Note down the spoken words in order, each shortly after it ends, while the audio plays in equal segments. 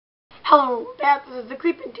Hello, back. This is the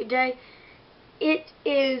Creep, and today it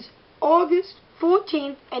is August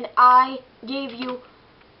 14th, and I gave you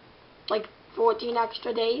like 14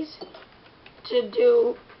 extra days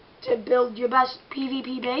to build your best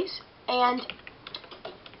PvP base, and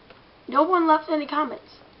no one left any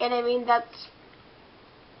comments. And I mean, that's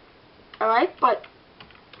alright, but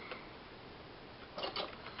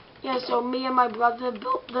yeah, so me and my brother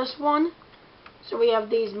built this one. So we have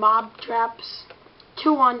these mob traps,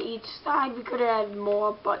 2 on each side. We could have had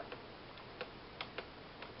more, but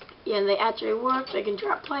yeah, they actually work. They can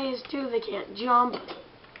trap players too. They can't jump.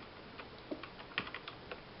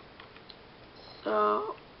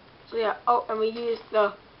 So yeah. Oh, and we used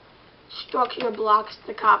the structure blocks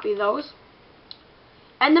to copy those.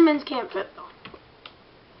 Endermans can't fit though.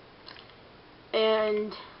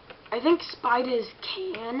 And I think spiders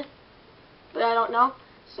can, but I don't know.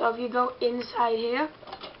 So if you go inside here,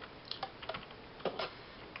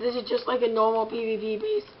 this is just like a normal PvP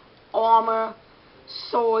base. Armor,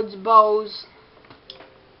 swords, bows,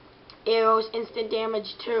 arrows, instant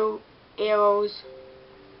damage 2, arrows,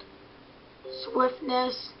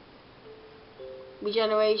 swiftness,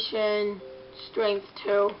 regeneration, strength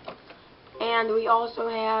 2. And we also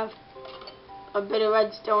have a bit of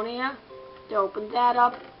redstone here to open that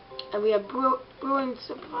up. And we have brewing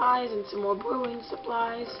supplies and some more brewing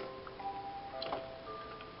supplies.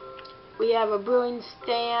 We have a brewing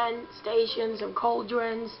station, some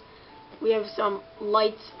cauldrons. We have some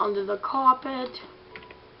lights under the carpet.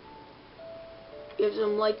 We have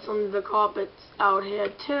some lights under the carpets out here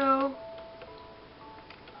too.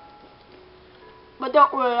 But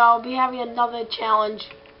don't worry, I'll be having another challenge,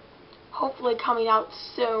 hopefully coming out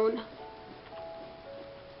soon.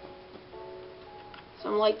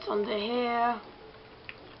 Some lights under here.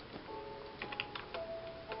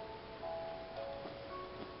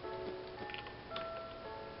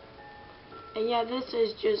 And yeah, this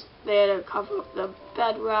is just there to cover up the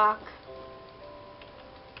bedrock.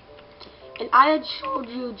 And I had showed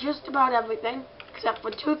you just about everything, except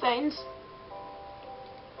for 2 things.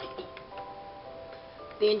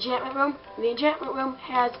 The enchantment room. The enchantment room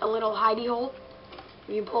has a little hidey hole.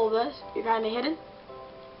 If you pull this, you're kind of hidden.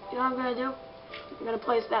 You know what I'm going to do? I'm going to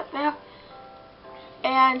place that there.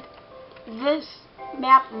 And this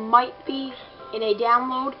map might be in a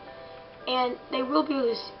download, and they will be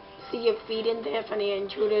able to see your feet in there if any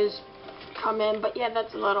intruders come in. But yeah,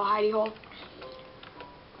 that's a little hidey hole.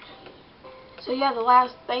 So yeah, the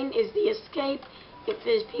last thing is the escape. If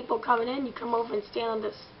there's people coming in, you come over and stand on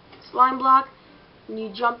this slime block, and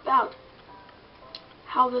you jump out.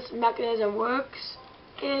 How this mechanism works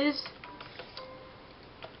is,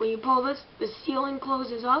 when you pull this, the ceiling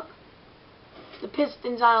closes up. The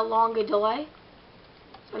piston's on a longer delay.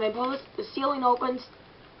 So when I pull this, the ceiling opens.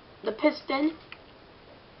 The piston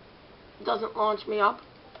doesn't launch me up.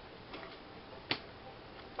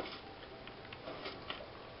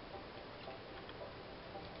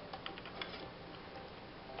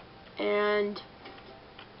 And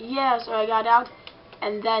yeah, so I got out,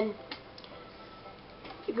 and then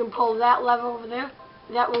you can pull that lever over there.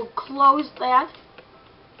 That will close that.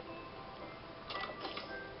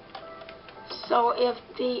 So if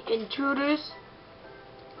the intruders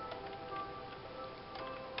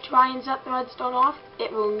try and set the redstone off,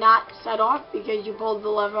 it will not set off because you pulled the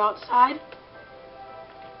lever outside.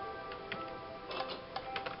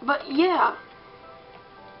 But yeah.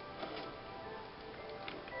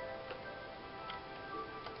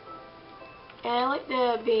 And I like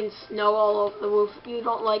there being snow all over the roof. If you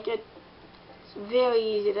don't like it, it's very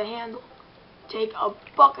easy to handle. Take a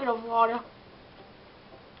bucket of water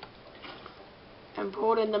and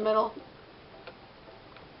pour it in the middle.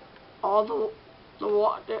 All the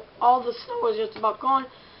water, all the snow is just about gone.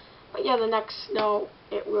 But yeah, the next snow,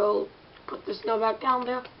 it will put the snow back down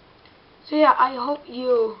there. So yeah, I hope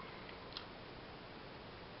you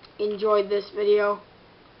enjoyed this video.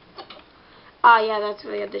 Yeah, that's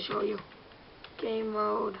what I had to show you. Game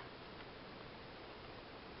mode.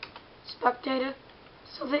 Spectator.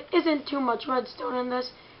 So there isn't too much redstone in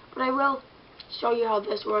this, but I will show you how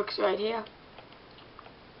this works right here.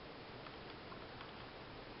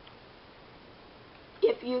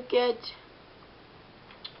 If you get...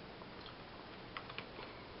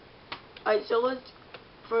 Alright, so let's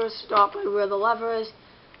first stop by where the lever is.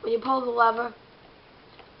 When you pull the lever,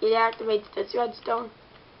 it activates this redstone.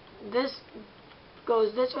 This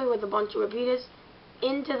goes this way with a bunch of repeaters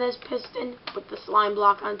into this piston with the slime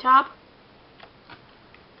block on top.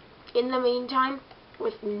 In the meantime,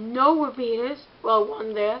 with no repeaters, well,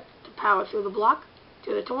 one there to power through the block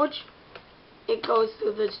to the torch, it goes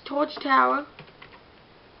through this torch tower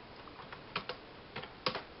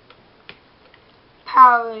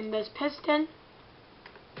powering this piston.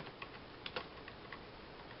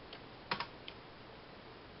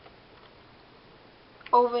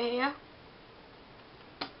 Over here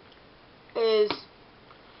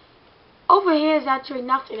is actually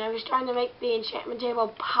nothing. I was trying to make the enchantment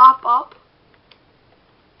table pop up,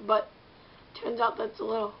 but turns out that's a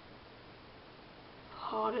little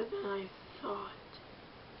harder than I thought.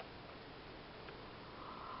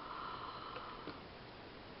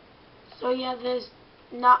 So yeah, there's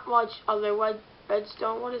not much other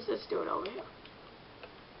redstone. What is this doing over here?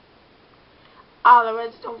 Ah, the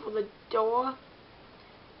redstone for the door.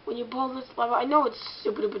 When you pull this lever, I know it's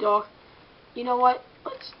super duper dark. You know what?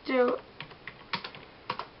 Let's do...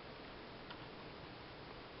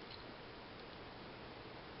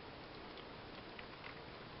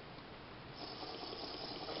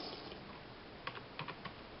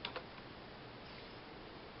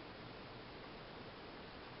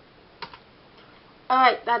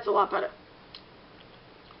 Alright, that's a lot better.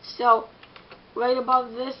 So, right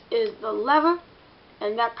above this is the lever,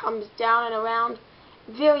 and that comes down and around.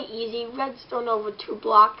 Very easy. Redstone over 2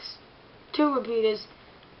 blocks, 2 repeaters,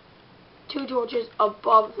 2 torches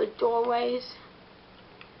above the doorways.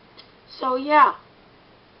 So yeah,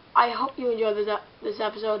 I hope you enjoyed this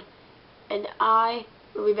episode, and I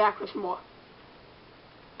will be back with more.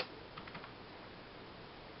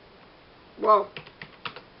 Whoa.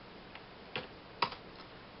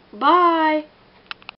 Bye!